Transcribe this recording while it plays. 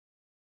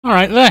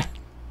Alright there.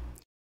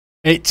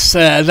 It's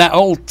that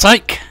old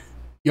Tyke,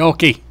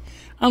 Yorkie,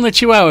 and the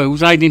Chihuahua who's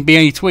hiding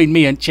between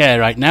me and chair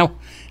right now.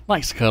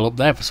 Likes to curl up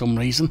there for some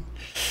reason.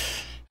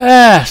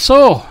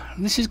 So,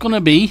 this is going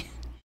to be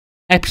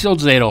episode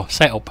 0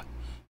 setup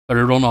for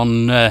a run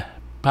on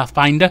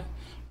Pathfinder,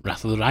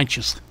 Wrath of the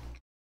Righteous.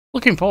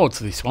 Looking forward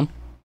to this one.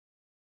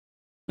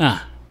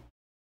 I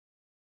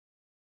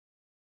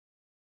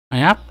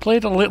have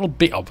played a little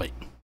bit of it.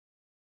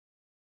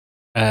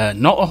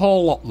 Not a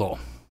whole lot though.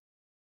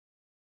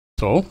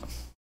 So,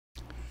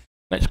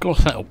 let's go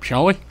set up,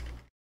 shall we?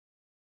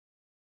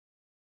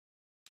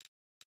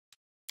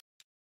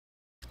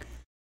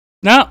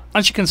 Now,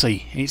 as you can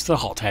see, it's the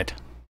Hothead.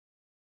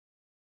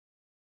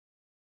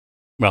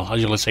 Well, as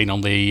you'll have seen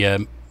on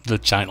the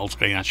title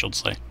screen, I should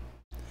say.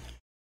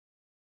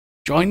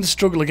 Join the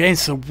struggle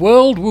against the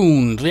World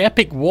Wound, the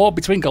epic war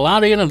between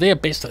Galarian and the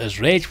Abyss that has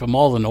raged for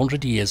more than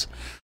 100 years.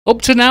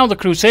 Up to now, the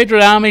Crusader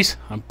armies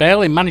have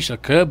barely managed to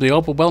curb the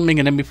overwhelming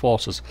enemy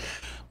forces.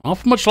 Not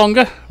for much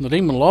longer, the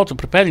Demon Lords are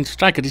preparing to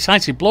strike a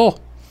decisive blow.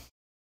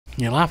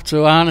 You'll have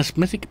to harness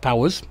mythic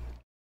powers,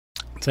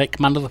 take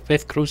command of the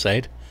 5th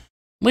Crusade,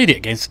 lead it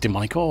against the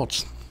demonic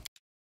hordes.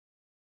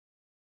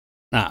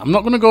 Now, I'm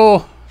not going to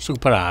go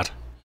super hard. I'm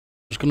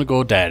just going to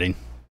go daring.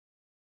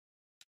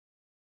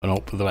 And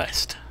hope for the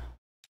best.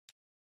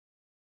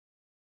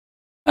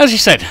 As you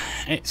said,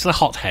 it's the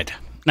Hothead.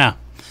 Now,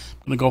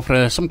 I'm going to go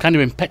for some kind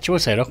of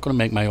impetuous hero. I'm going to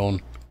make my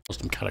own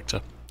custom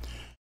character.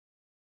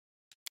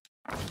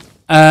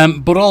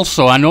 But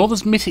also, I know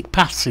there's mythic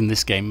paths in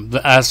this game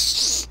that are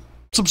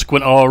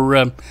subsequent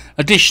or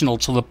additional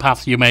to the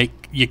path you make,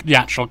 the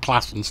actual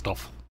class and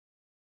stuff.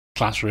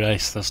 Class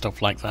race, and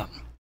stuff like that.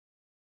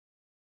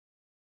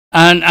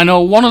 And I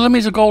know one of them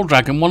is a gold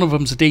dragon, one of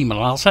them's a demon.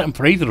 I'll set them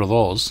for either of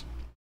those.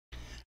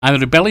 Either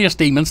a rebellious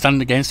demon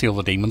standing against the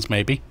other demons,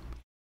 maybe.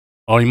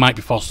 Or you might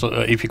be forced to,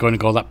 if you're going to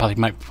go that path,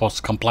 you might be forced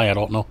to comply, I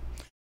don't know.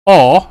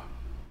 Or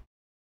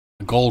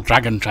a gold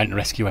dragon trying to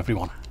rescue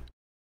everyone.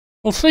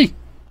 We'll see.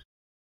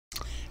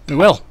 We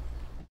will.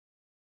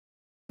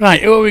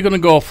 Right, who are we going to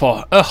go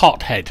for? A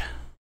Hothead.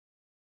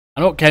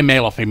 I don't care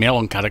male or female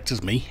on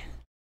characters, me.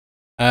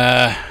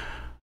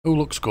 Who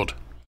looks good?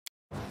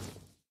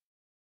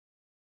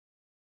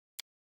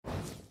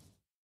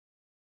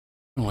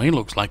 Well, he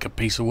looks like a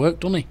piece of work,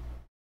 doesn't he?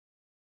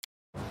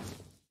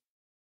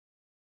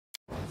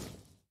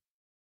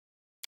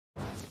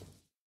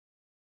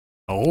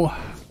 Oh.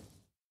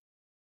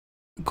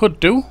 Could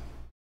do.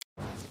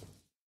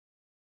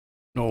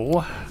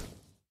 No.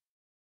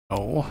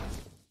 No.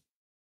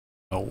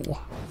 No.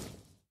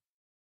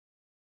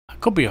 That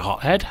could be a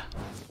Hothead.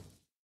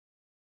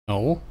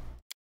 No.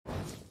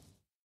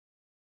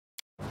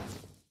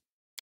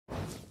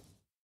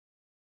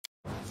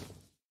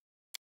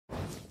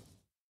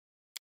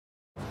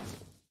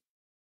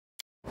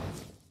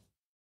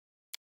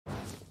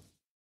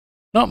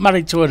 Not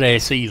married to a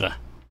race either.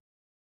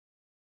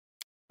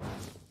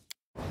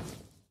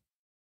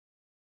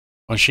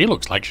 Well, she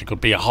looks like she could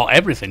be a hot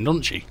everything,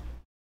 doesn't she?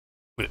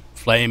 With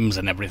flames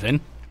and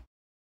everything.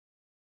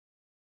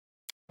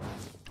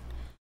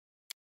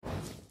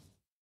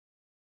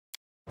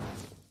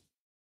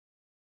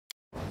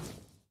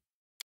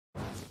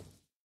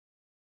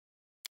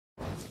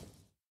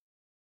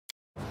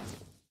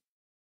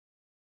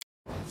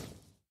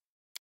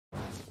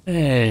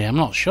 Hey, I'm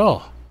not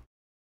sure.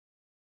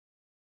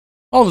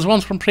 Oh, there's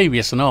ones from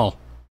previous and all.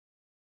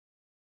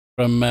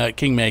 From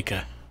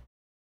Kingmaker.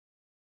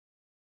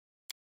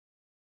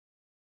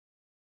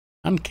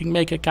 And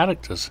Kingmaker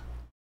characters.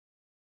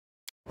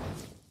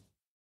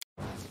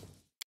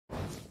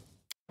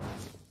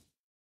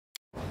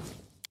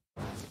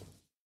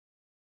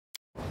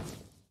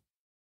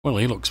 Well,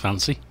 he looks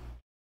fancy.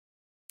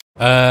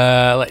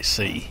 Let's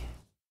see.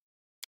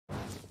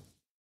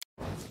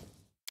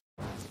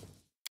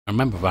 I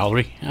remember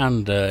Valerie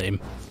and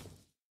him.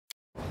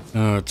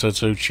 Oh,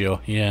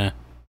 Tetsuchio, yeah.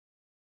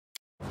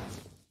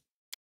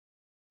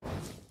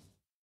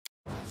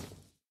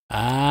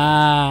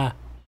 Ah,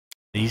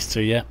 these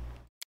two, yeah.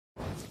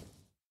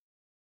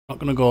 Not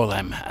gonna go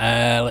them.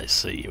 Let's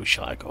see. Who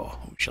shall I go?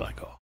 Who shall I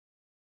go?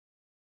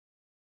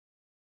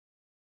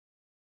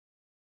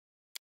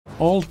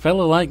 Old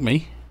fella like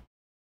me.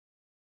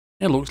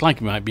 It looks like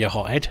he might be a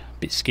Hothead.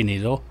 Bit skinny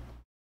though.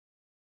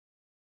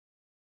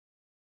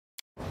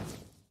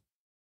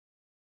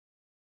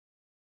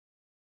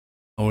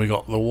 Oh, we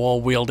got the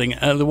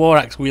war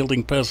axe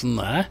wielding person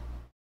there.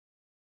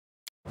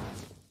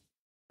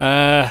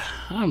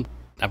 I'm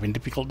having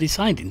difficulty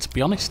deciding, to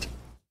be honest.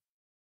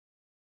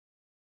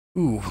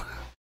 Ooh,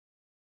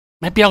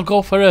 maybe I'll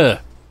go for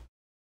her.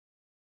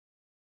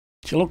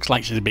 She looks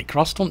like she's a bit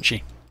cross, doesn't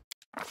she?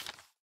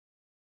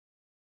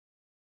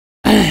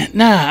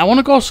 Nah, I want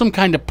to go some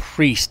kind of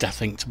priest, I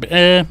think. To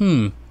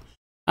be,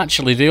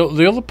 actually,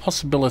 the other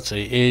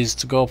possibility is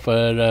to go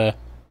for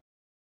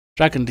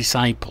Dragon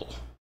Disciple.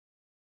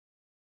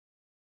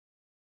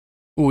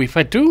 Oh, if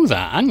I do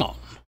that, hang on.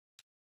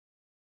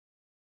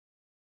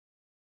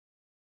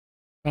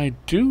 If I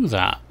do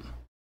that,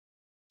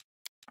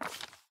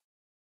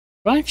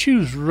 If I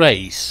choose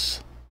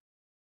race,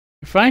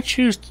 if I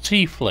choose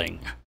tiefling,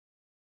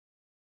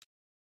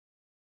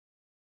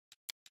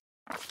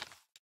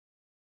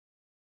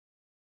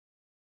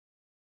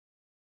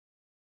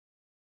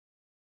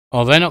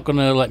 oh, they're not going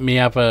to let me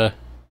have a...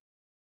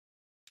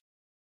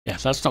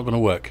 Yes, that's not going to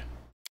work.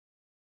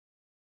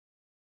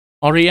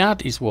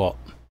 Hothead is what?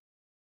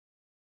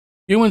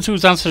 Humans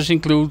whose ancestors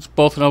includes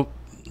both a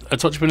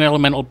touch of an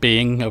elemental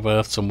being of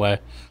Earth somewhere,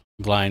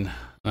 blind,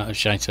 a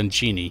shite and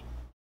genie.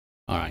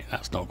 Alright,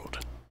 that's not good.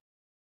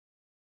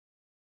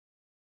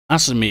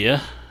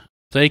 Asimir,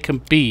 they can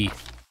be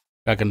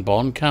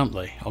dragonborn, can't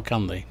they? Or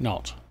can they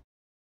not?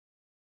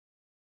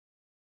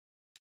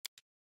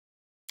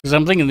 Because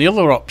I'm thinking the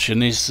other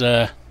option is,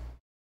 if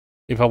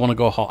I want to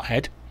go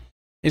Hothead,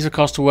 is of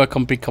course to work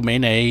on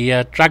becoming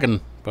a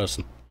dragon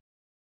person.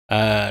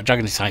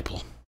 Dragon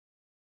disciple.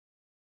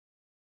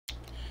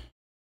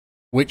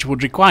 Which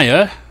would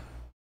require...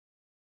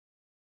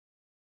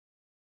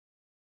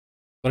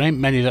 There ain't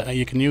many that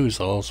you can use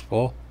those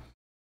for.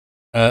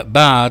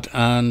 Bard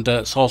and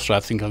Sorcerer, I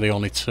think, are the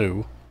only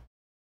two.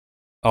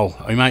 Oh,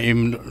 I might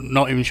even...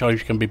 Not even sure if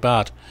you can be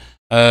Bard.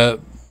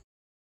 The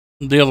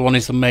other one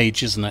is the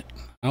Mage, isn't it?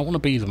 I don't want to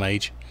be the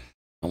Mage.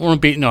 I don't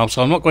want to be... No,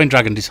 so I'm not going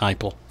Dragon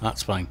Disciple.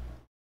 That's fine.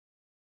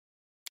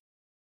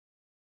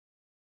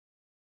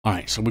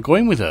 Alright, so we're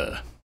going with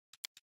her.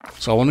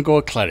 So I want to go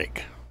a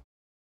Cleric.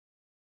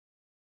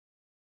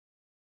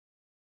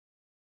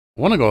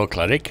 I want to go a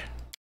Cleric.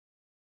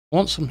 I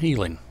want some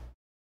healing.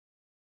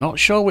 Not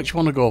sure which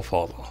one to go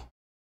for, though.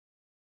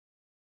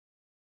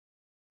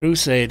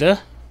 Crusader.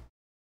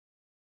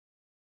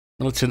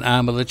 Militant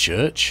Arm of the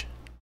Church.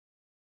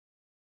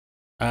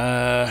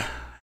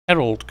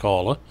 Herald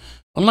Caller.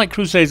 Unlike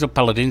Crusaders or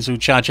Paladins who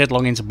charge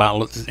headlong into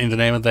battle in the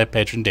name of their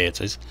patron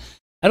deities,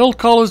 Herald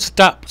Callers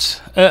are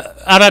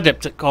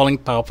adept at calling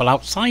powerful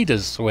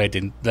outsiders to aid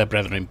in their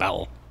brethren in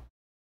battle.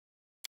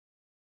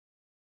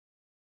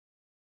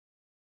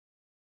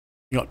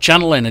 You got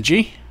Channel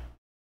Energy,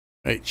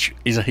 which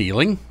is a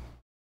healing.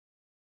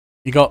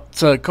 You got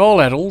Call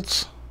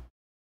Heralds.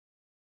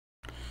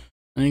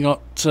 And you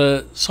got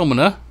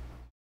Summoner.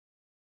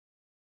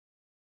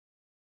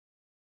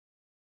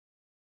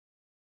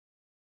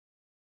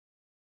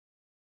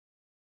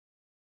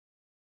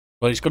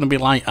 But it's going to be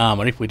light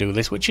armour if we do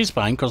this, which is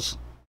fine because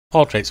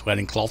Portrait's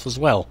wearing cloth as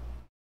well.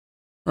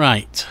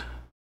 Right.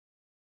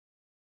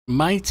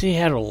 Mighty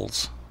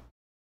Heralds.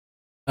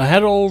 A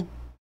Herald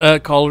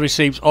Call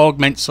receives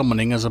Augment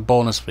Summoning as a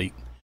bonus feat.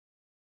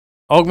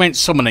 Augment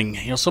Summoning.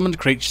 Your summoned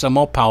creatures are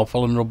more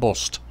powerful and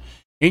robust.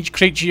 Each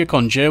creature you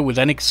conjure with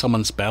any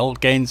summon spell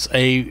gains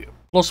a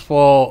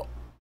 +4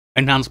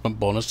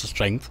 enhancement bonus to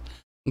Strength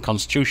and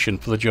Constitution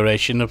for the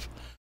duration of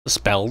the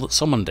spell that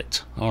summoned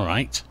it.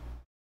 Alright.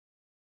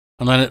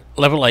 And then at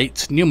level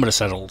 8, Numerous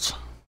Heralds.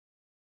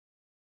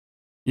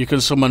 You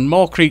can summon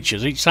more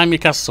creatures. Each time you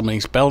cast a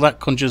summoning spell that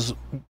conjures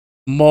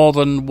more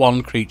than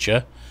one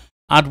creature,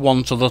 add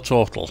 1 to the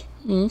total.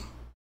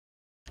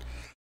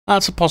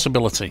 That's a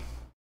possibility.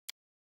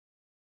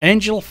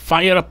 Angel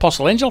Fire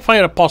Apostle. Angel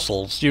Fire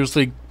Apostles use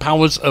the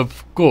powers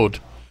of good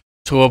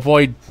to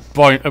avoid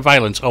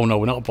violence. Oh no,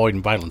 we're not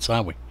avoiding violence,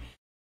 are we?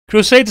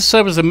 Crusaders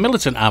serve as the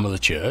militant arm of the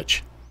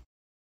church,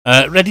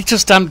 ready to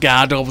stand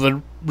guard over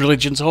the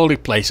religion's holy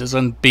places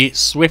and be its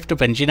swift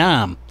avenging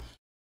arm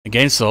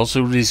against those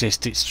who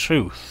resist its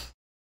truth.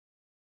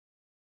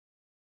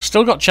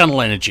 Still got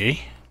Channel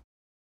Energy,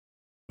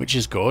 which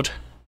is good.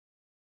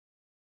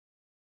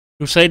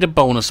 Crusader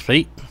bonus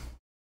feat.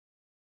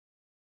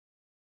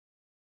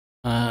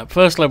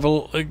 First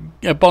level,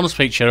 bonus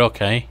feature,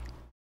 okay.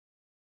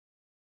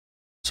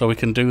 So we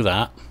can do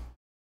that.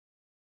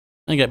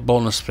 And get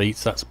bonus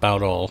feats, that's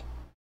about all.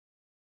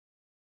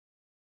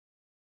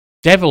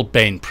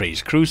 Devilbane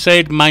Priest.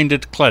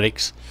 Crusade-minded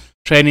clerics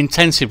train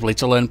intensively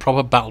to learn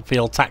proper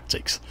battlefield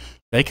tactics.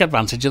 Take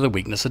advantage of the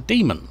weakness of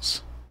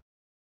demons.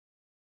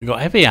 We've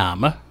got heavy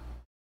armour.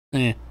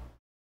 No.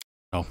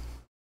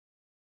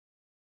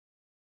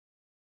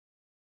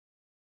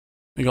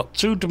 We got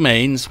 2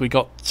 domains. We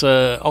got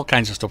all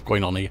kinds of stuff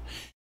going on here.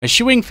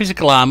 Eschewing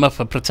physical armour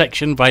for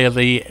protection via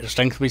the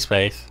strength of his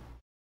faith.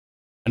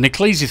 An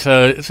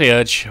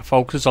Ecclesiarch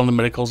focuses on the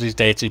miracles his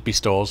deity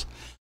bestows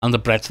and the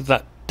breadth of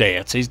that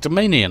deity's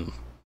dominion.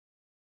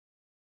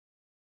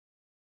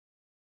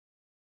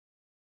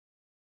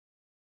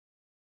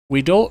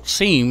 We don't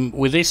seem,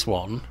 with this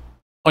one...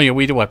 Oh yeah,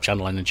 we do have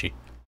Channel Energy.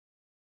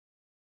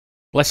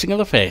 Blessing of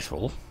the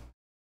Faithful.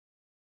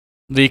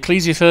 The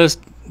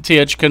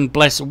Ecclesiarch can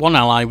bless one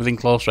ally within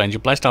close range. A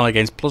blessed ally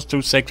gains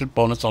 +2 sacred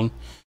bonus on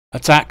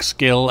attack,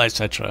 skill,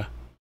 etc.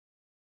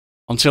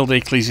 until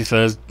the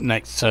Ecclesiarch's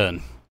next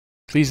turn.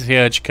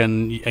 Ecclesiarch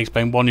can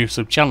expend 1 use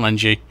of Channel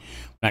Energy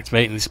when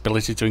activating this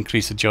ability to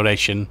increase the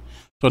duration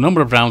to a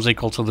number of rounds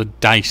equal to the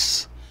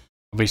dice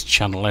of his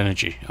Channel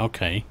Energy.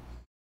 Okay.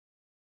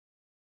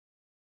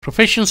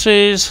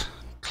 Proficiencies: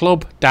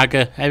 club,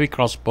 dagger, heavy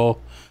crossbow,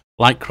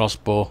 light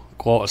crossbow,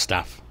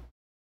 quarterstaff.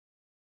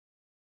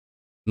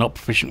 Not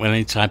proficient with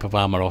any type of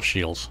armour or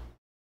shields.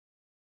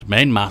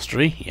 Domain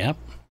mastery, yep.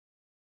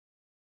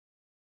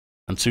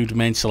 and 2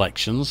 domain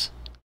selections.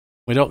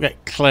 We don't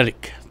get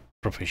cleric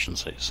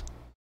proficiencies.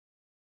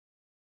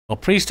 Or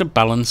priest of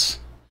balance.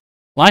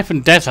 Life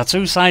and death are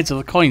 2 sides of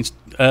the coin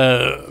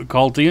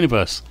called the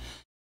universe.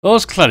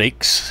 Those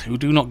clerics who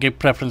do not give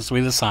preference to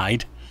either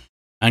side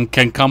and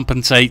can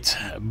compensate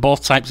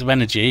both types of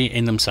energy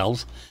in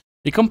themselves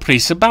become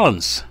priests of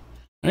balance,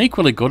 and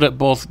equally good at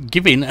both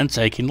giving and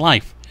taking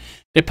life,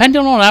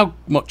 depending on how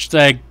much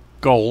their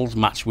goals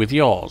match with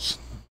yours.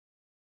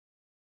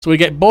 So we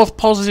get both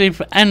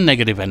positive and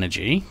negative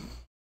energy.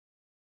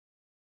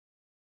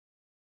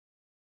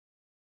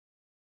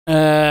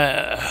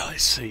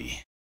 Let's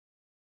see.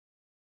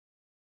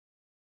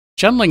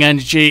 Channeling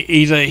energy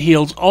either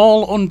heals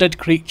all undead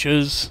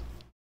creatures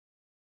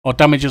or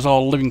damages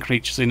all living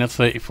creatures in a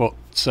 30-foot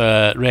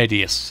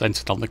radius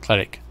centered on the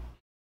cleric.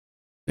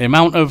 The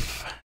amount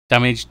of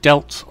damage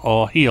dealt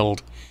or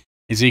healed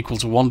is equal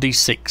to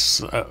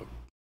 1d6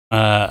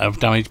 of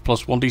damage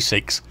plus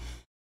 1d6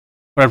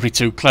 for every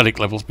 2 cleric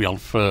levels beyond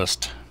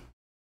first.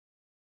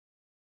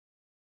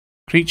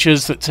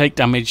 Creatures that take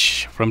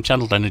damage from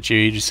channeled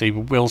energy receive a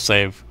will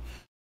save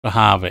to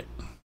halve it.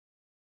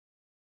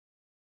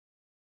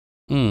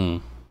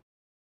 3+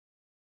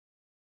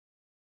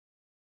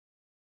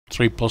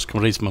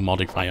 charisma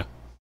modifier.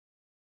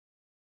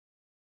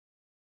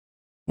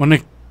 When a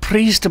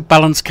priest of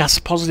balance casts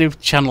positive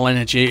channel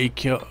energy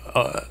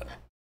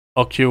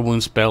or cure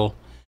wound spell,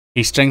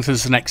 he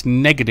strengthens the next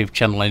negative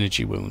channel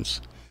energy wounds.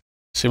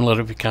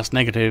 Similar if you cast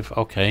negative,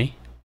 okay.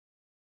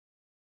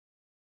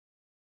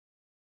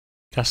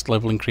 Cast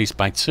level increased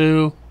by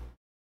 2.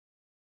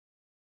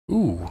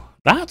 Ooh,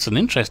 that's an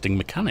interesting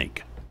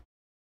mechanic.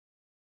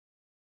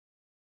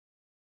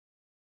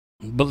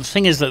 But the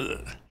thing is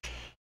that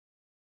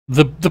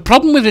the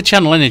problem with the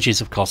channel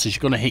energies, of course, is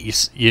you're going to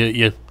hit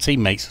your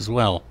teammates as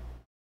well.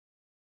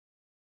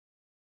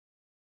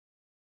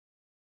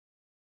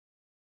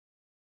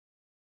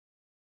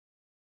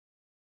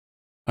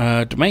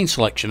 Domain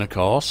selection, of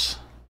course.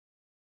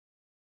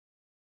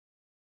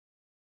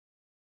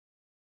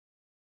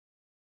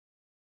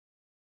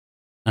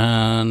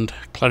 And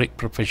cleric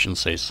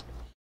proficiencies.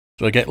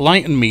 So I get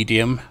light and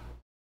medium,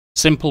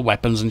 simple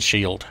weapons and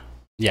shield.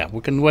 Yeah,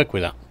 we can work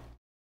with that.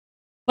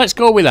 Let's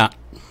go with that.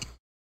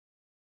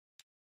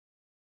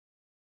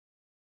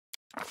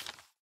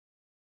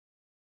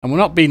 And we're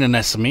not being an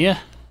Essamir,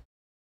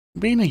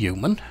 we're being a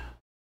human.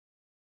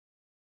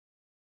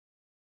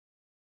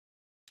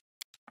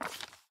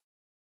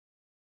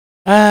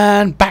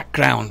 And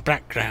background.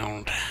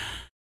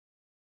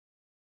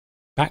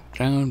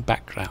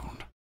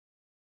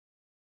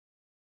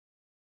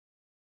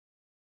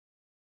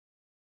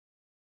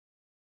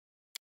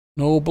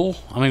 Noble.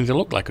 I mean, they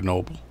look like a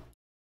noble.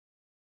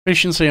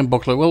 Proficiency and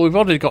buckler. Well, we've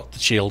already got the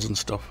shields and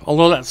stuff.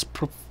 Although that's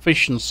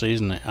proficiency,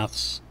 isn't it?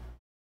 That's...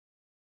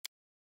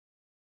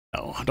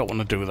 No, I don't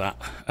want to do that.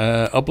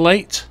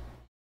 Oblate.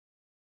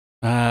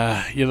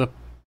 You're the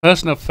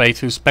person of faith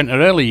who spent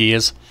her early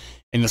years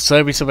in the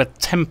service of a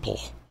temple.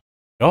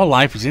 Your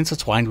life is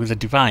intertwined with the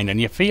divine,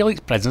 and you feel its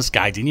presence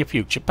guiding your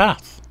future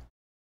path.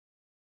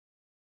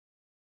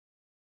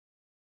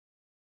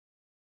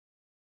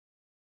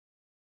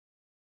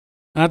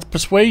 Add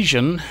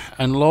persuasion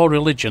and law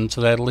religion to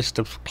their list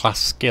of class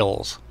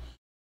skills.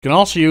 You can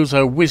also use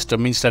her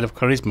wisdom instead of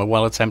charisma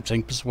while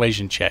attempting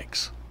persuasion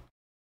checks.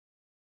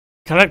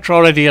 Character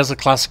already has a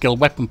class skill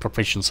weapon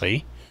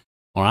proficiency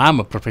or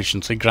armor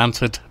proficiency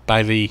granted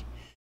by the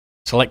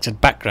selected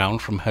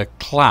background from her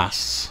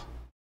class,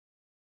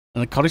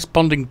 and the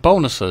corresponding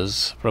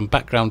bonuses from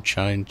background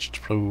changed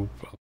through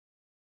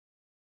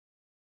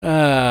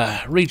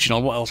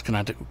regional. What else can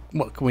I do?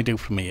 What can we do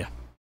from here?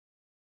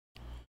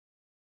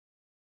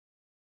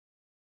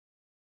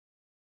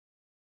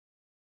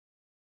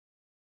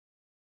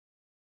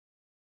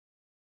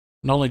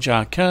 Knowledge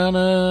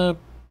Arcana,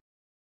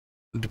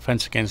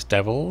 defense against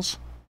devils.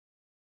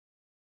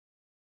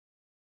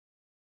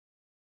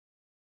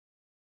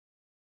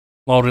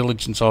 Law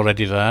religion's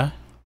already there.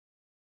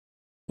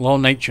 Law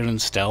nature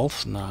and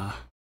stealth, nah.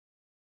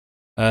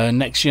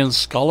 Nexian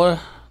scholar,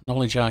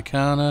 knowledge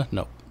arcana,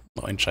 no,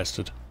 not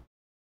interested.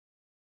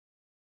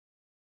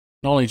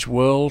 Knowledge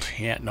world,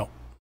 yeah, no.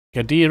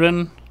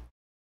 Gadiran,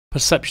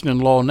 perception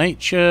and law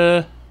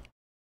nature.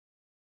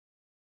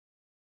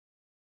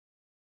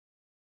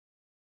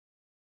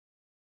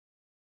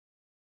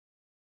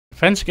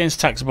 Defense against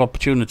attacks of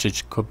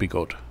opportunities could be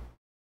good.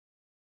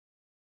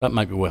 That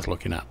might be worth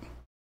looking at.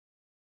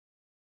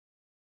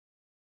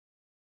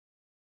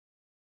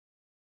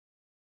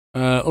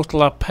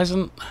 Utala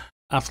peasant,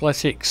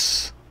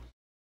 athletics,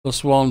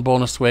 +1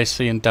 bonus to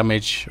AC and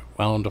damage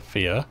while under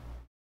fear.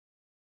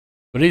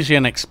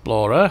 Parisian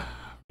explorer,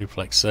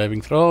 reflex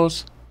saving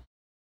throws.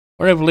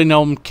 Revelry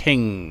gnome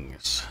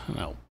kings,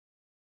 no.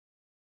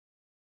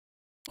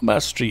 What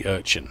about street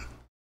urchin?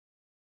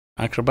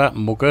 Acrobat,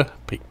 mugger,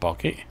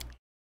 pickpocket.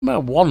 What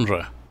about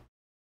wanderer?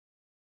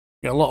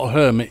 Get a lot of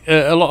hermit,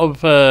 a lot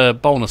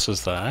of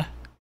bonuses there.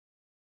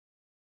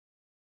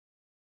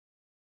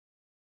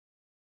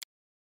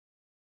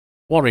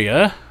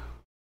 Warrior.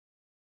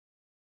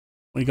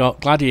 We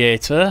got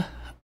Gladiator,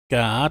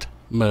 Guard,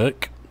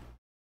 Merc.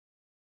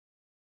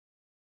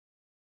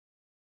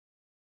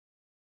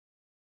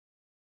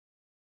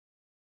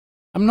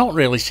 I'm not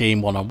really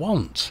seeing one I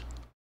want.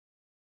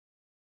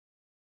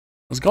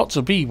 There's got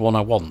to be one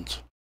I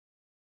want.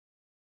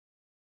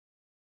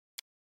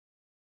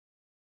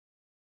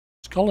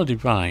 Scholar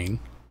Divine.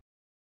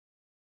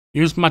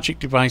 Use magic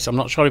device. I'm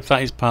not sure if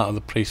that is part of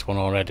the priest one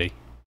already.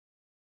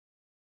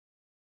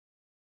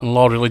 And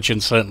Law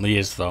Religion certainly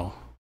is, though.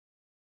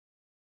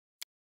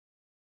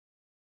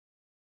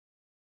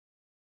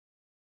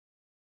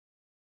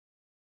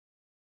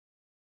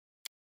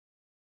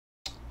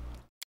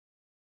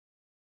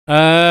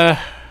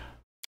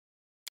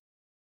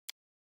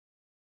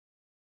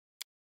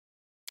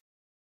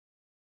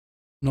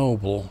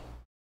 Noble.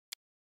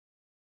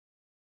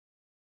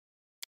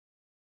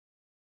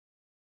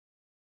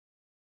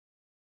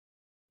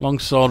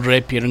 Longsword,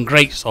 Rapier, and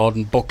Greatsword,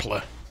 and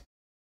Buckler.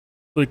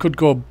 So we could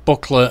go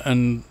Buckler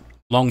and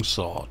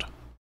Longsword.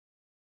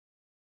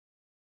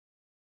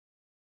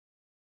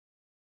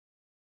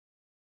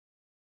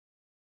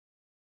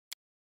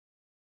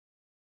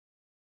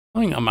 I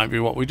think that might be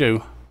what we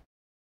do.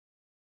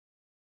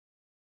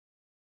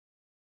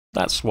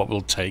 That's what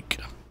we'll take.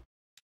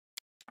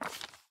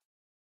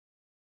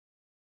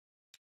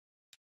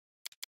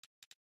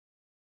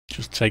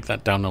 Just take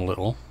that down a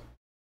little.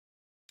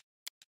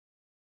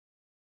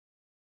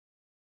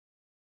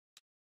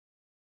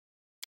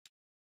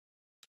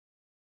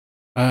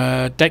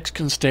 Dex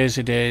can stay as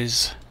it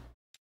is.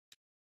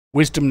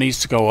 Wisdom needs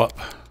to go up.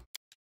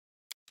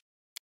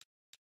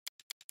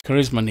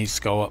 Charisma needs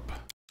to go up.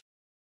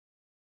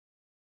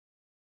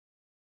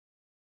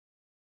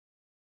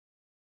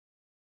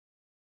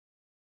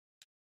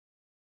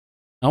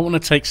 I don't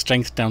want to take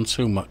strength down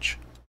too much.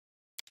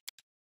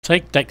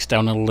 Take Dex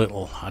down a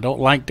little. I don't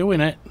like doing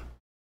it.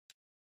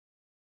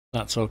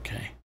 That's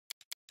okay.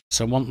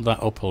 So I want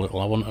that up a little.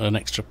 I want an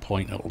extra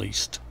point at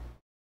least.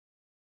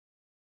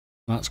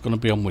 That's going to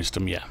be on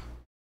Wisdom, yeah.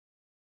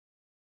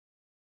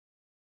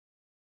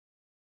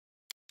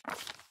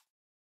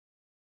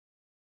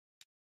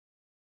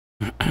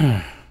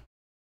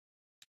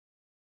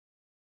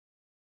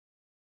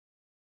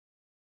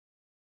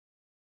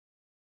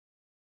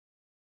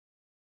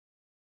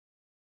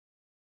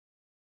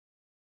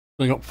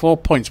 We got 4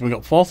 points. We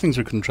got 4 things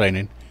we can train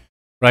in.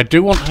 But I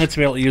do want her to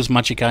be able to use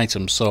magic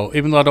items. So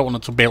even though I don't want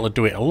her to be able to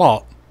do it a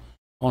lot,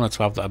 I want her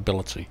to have that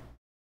ability.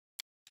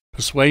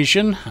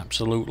 Persuasion,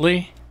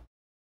 absolutely.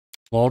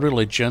 Law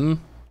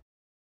Religion.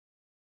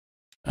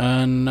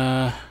 And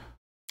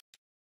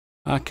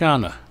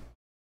Arcana.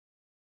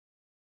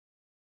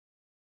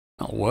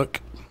 That'll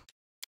work.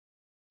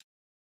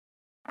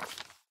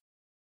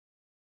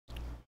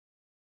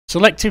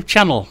 Selective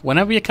channel.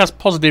 Whenever you cast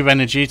positive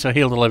energy to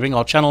heal the living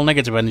or channel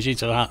negative energy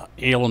to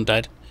heal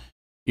undead,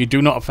 you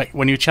do not affect.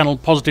 When you channel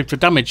positive to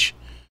damage,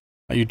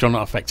 you do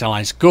not affect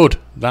allies. Good.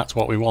 That's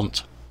what we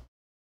want.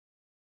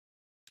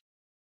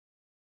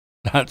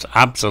 That's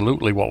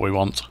absolutely what we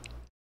want.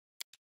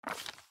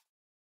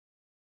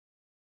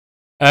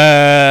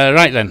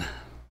 Right then.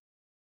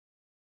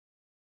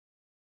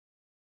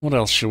 What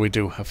else shall we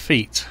do? Her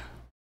feet.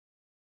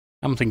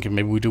 I'm thinking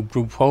maybe we do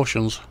brew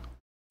potions.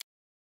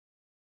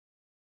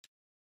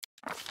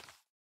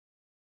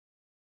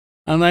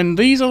 And then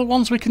these are the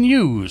ones we can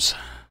use.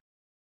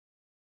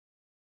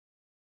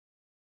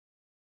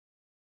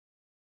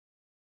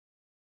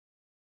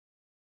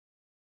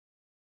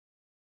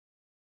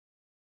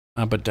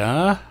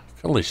 Abadar,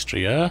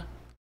 Calistria,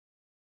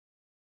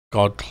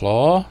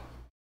 Godclaw,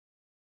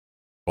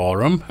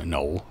 Forum,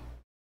 no.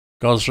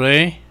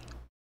 Gosray.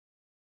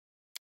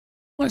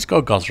 Let's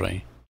go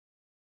Gosray.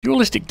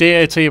 Dualistic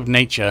deity of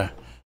nature,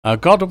 a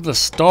god of the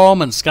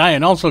storm and sky,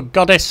 and also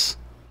goddess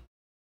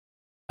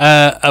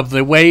of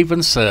the wave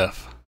and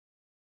surf.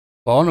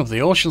 Born of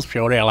the ocean's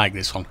fury. I like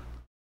this one.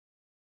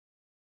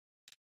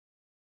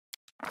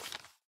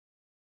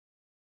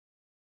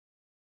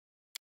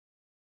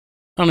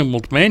 Animal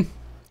domain.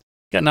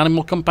 Get an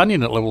animal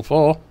companion at level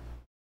 4.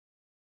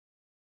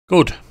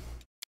 Good.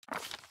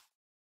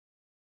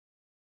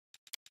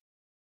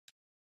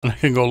 And I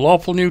can go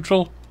lawful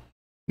neutral,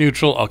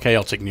 neutral, or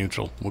chaotic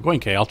neutral. We're going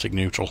chaotic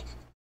neutral.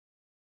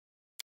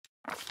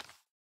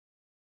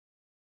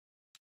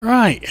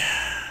 Right.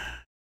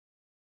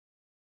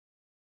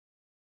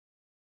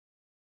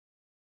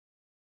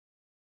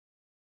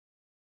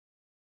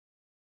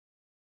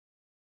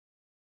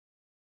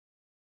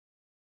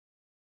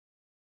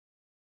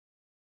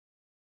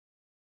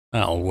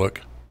 That'll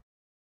work.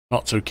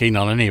 Not too keen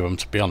on any of them,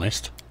 to be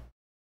honest.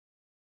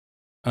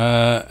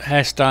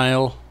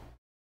 Hairstyle.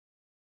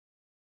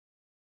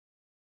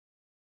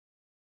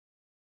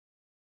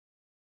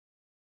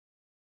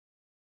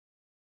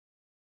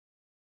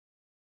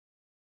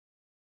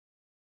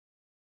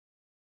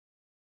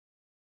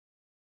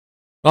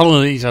 All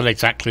of these are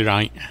exactly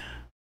right.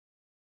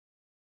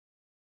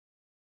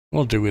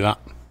 We'll do with that.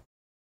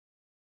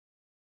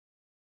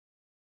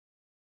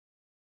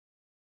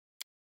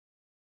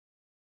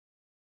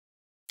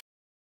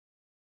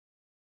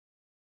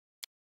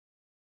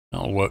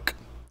 That'll work.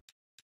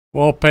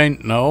 War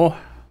paint, no.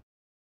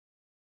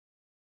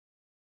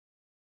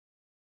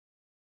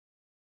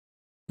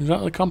 Is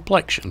that the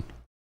complexion?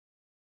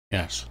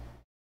 Yes.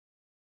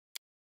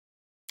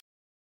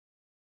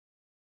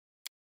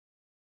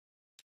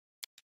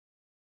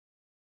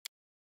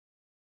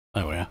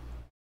 There we are.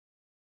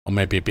 Or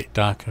maybe a bit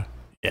darker.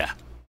 Yeah.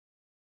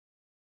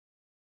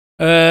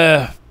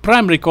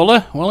 Primary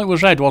colour. Well, it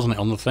was red, wasn't it,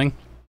 on the thing?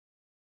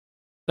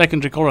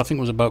 Secondary colour, I think,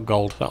 was about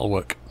gold. That'll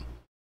work.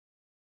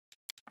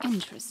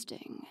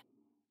 Interesting.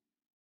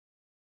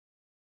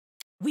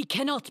 We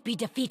cannot be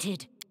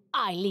defeated.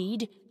 I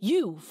lead,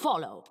 you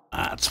follow.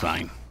 That's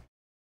fine.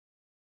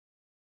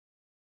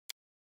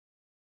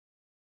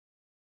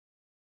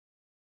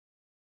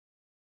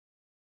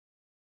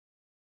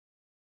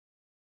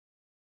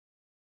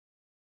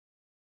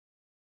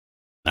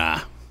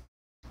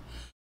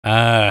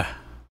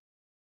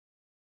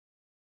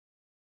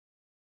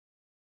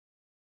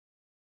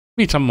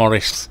 Meet on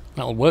Morris.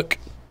 That'll work.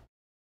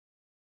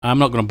 I'm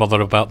not going to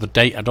bother about the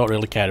date. I don't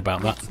really care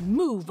about that. Let's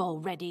move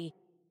already.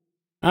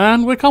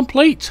 And we're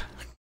complete.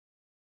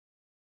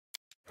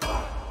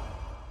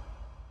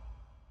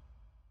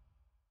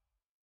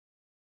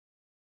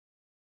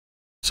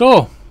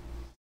 So,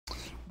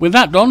 with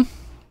that done,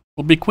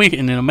 we'll be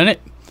quitting in a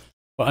minute.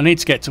 But I need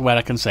to get to where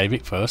I can save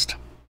it first.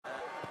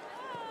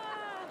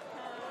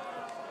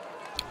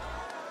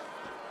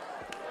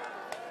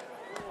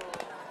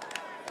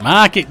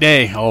 Market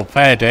day, or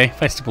fair day,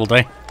 festival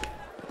day.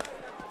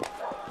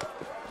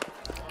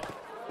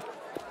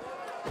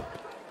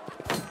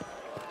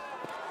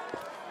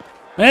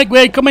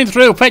 Egway coming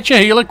through, fetch your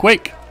healer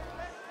quick.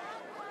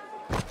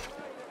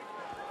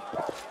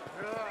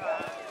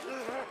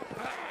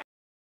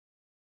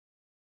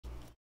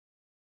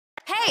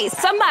 Hey,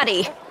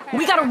 somebody!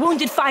 We got a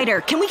wounded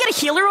fighter. Can we get a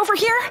healer over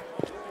here?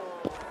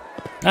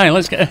 Hey,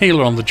 let's get a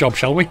healer on the job,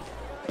 shall we?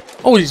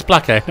 Oh, it's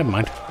black hair, never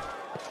mind.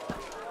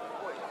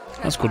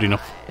 That's good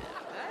enough.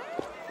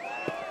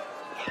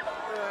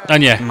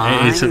 And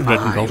yeah, it is red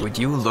and gold. Would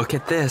you look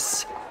at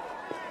this?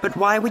 But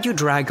why would you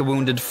drag a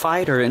wounded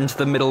fighter into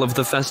the middle of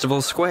the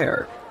festival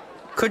square?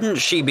 Couldn't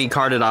she be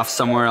carted off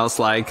somewhere else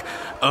like,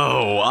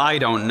 oh, I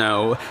don't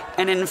know,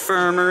 an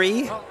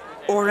infirmary?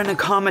 Or an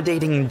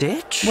accommodating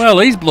ditch? Well,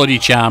 he's bloody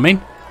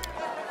charming.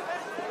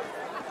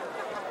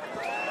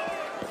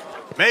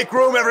 Make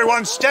room,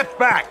 everyone! Step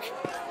back!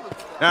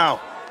 Now,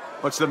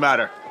 what's the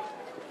matter?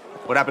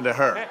 What happened to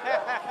her?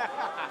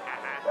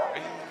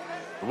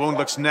 The wound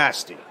looks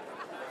nasty.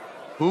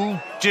 Who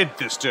did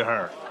this to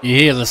her? You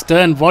hear the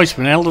stern voice of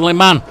an elderly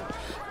man.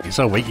 You're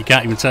so weak you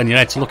can't even turn your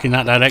head to look in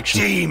that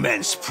direction.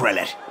 Demons,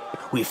 prelate!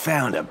 We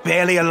found her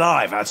barely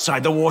alive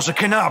outside the walls of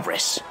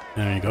Canabris.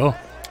 There you go.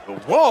 The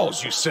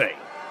walls, you say?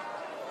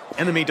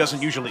 Enemy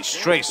doesn't usually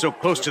stray so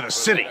close to the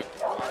city.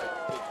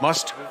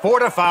 Must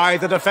fortify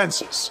the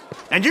defenses.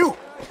 And you,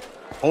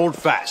 hold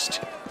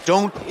fast.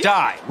 Don't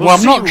die. Well,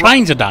 I'm not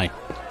trying to die.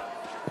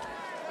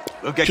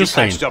 We'll get Just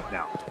you patched saying. up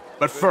now.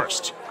 But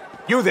first,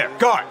 you there,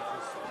 guard.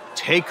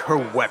 Take her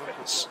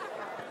weapons.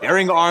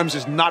 Bearing arms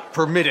is not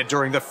permitted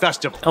during the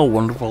festival. Oh,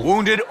 wonderful.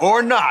 Wounded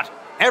or not,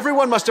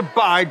 everyone must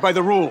abide by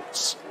the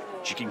rules.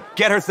 She can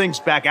get her things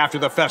back after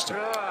the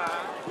festival.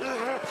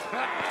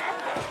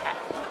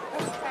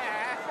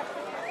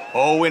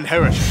 O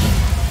Inheritor,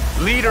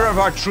 leader of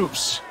our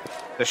troops,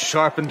 the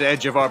sharpened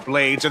edge of our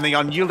blades and the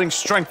unyielding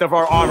strength of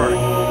our armor,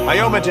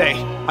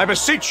 Iomade, I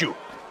beseech you,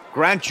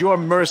 grant your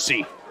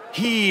mercy.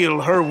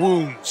 Heal her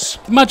wounds.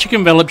 Magic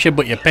envelops you,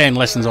 but your pain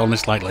lessens only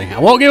slightly. I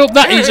won't give up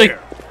that easy.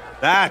 Here.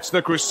 That's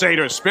the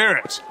Crusader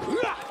spirit.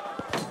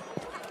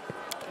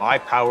 My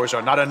powers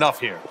are not enough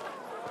here.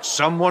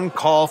 Someone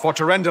call for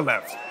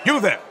Terendelev. You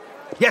there.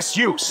 Yes,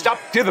 you. Stop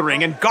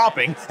dithering and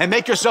gawping and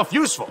make yourself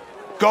useful.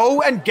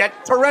 Go and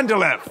get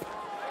Terendelev.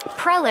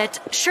 Prelate,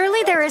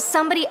 surely there is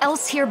somebody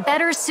else here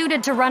better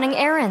suited to running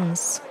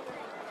errands.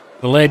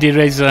 The lady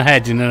raises her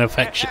head in an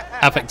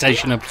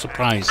affectation of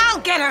surprise.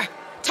 I'll get her!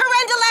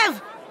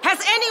 Terendelev! Has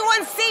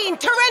anyone seen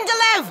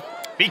Terendelev?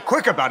 Be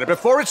quick about it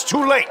before it's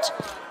too late.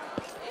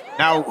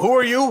 Now, who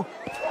are you?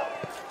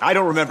 I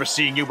don't remember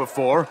seeing you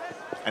before,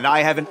 and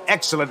I have an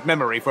excellent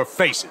memory for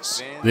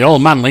faces. The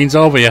old man leans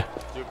over you.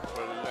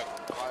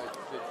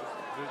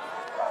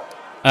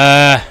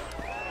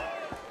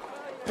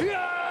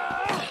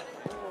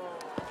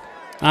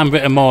 I'm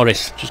Victor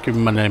Morris. Just give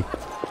him my name.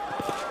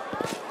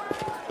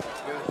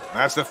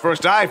 That's the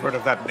first I've heard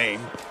of that name.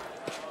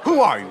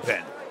 Who are you,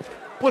 then?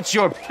 What's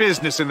your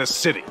business in the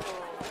city?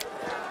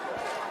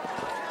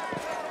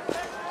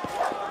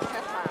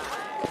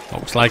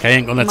 Looks like I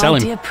ain't gonna tell My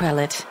him. dear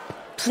prelate,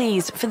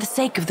 please, for the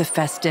sake of the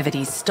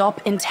festivities,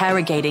 stop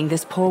interrogating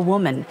this poor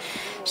woman.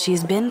 She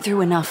has been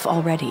through enough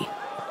already.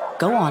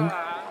 Go on.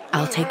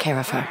 I'll take care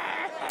of her.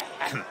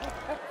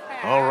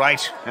 All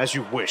right, as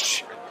you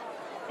wish.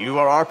 You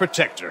are our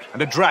protector,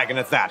 and a dragon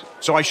at that,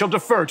 so I shall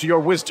defer to your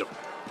wisdom.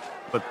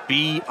 But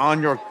be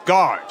on your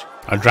guard.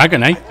 A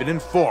dragon, eh? I've been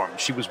informed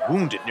she was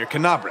wounded near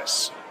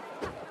Canabris.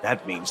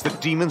 That means the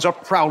demons are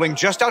prowling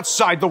just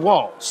outside the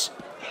walls.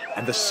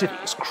 and the city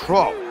is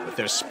crawling with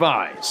their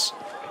spies.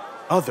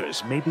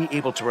 Others may be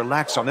able to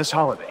relax on this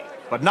holiday,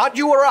 but not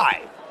you or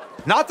I.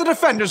 Not the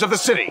defenders of the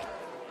city.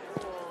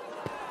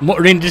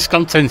 Muttering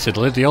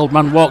discontentedly, the old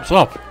man walks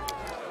off.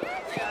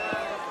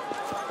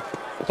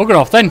 Bugger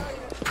off then.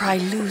 Pry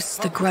loose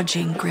the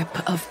grudging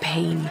grip of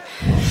pain.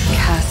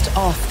 Cast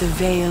off the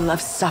veil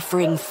of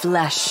suffering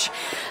flesh.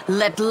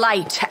 Let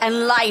light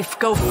and life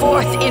go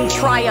forth in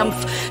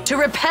triumph to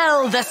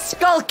repel the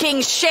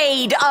skulking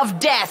shade of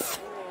death.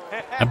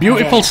 A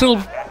beautiful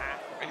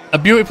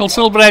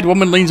silver-haired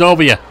woman leans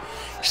over you.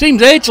 She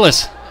seems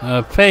ageless,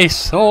 her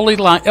face wholly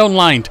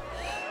unlined,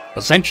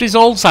 but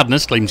centuries-old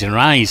sadness gleams in her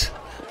eyes.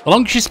 The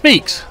longer she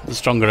speaks, the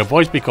stronger her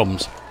voice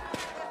becomes.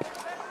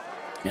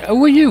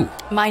 Who are you?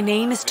 My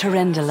name is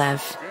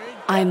Terendelev.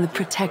 I am the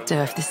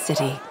protector of the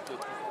city.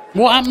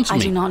 What happened to me?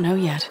 I do not know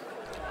yet,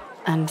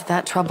 and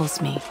that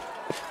troubles me.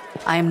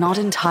 I am not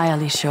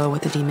entirely sure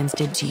what the demons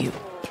did to you.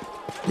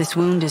 This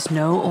wound is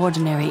no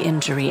ordinary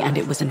injury, and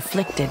it was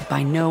inflicted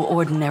by no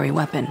ordinary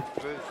weapon.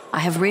 I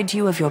have rid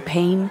you of your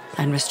pain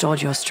and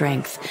restored your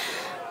strength,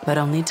 but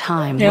only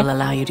time will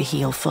allow you to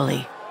heal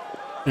fully.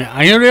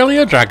 Are you really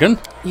a dragon?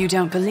 You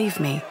don't believe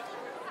me?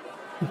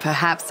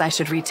 Perhaps I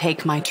should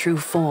retake my true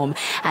form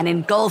and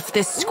engulf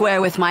this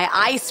square with my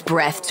ice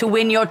breath to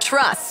win your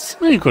trust.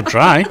 Well, you could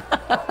try.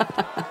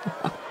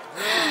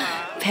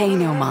 Pay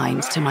no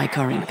mind to my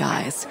current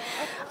guise.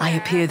 I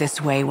appear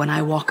this way when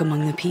I walk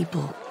among the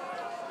people.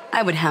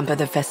 I would hamper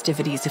the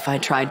festivities if I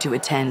tried to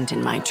attend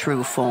in my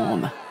true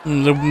form.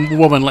 The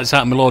woman lets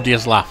out a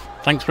melodious laugh.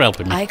 Thanks for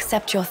helping me. I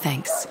accept your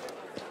thanks.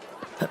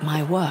 But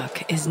my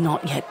work is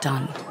not yet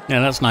done.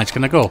 Yeah, that's nice.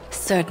 Can I go?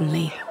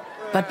 Certainly.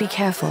 But be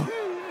careful.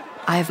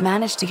 I have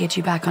managed to get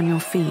you back on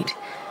your feet,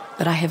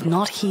 but I have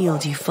not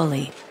healed you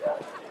fully.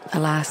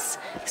 Alas,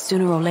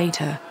 sooner or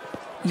later,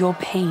 your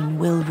pain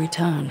will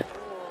return.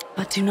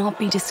 But do not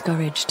be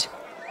discouraged.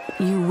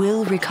 You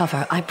will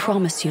recover, I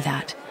promise you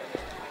that.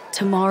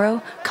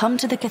 Tomorrow, come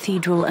to the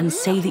cathedral and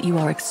say that you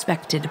are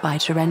expected by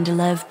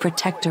Terendelev,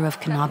 protector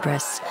of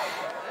Canabras.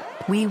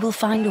 We will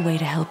find a way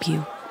to help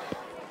you.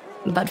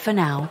 But for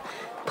now,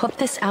 put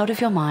this out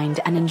of your mind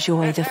and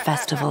enjoy the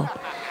festival.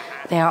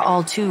 They are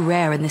all too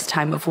rare in this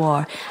time of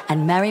war,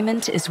 and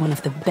merriment is one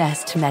of the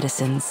best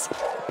medicines.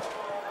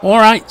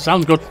 Alright,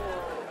 sounds good.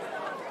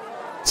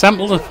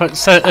 Sample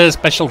the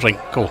special drink.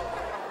 Cool.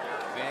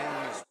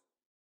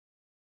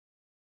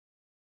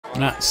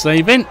 That's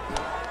saving.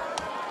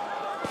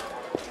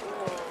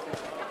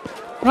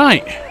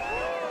 Right.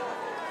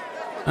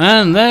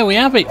 And there we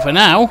have it for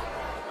now.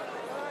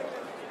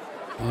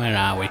 Where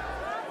are we?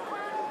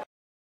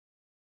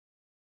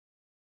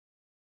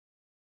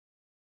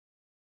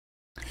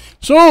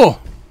 So,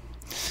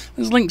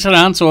 there's links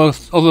around to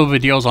other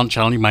videos on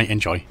channel you might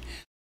enjoy.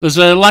 There's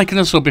a like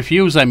and a sub if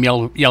you use them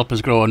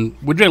Yelpers grow, and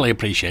we'd really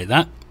appreciate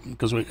that,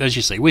 because as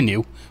you say, we're new,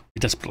 we're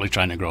desperately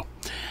trying to grow.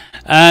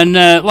 And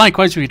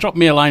likewise, if you drop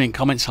me a line in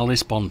comments, I'll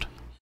respond.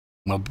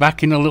 We'll be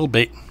back in a little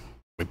bit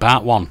with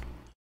part 1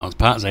 on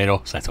part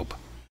 0 setup.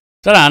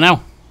 Ta-da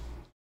now!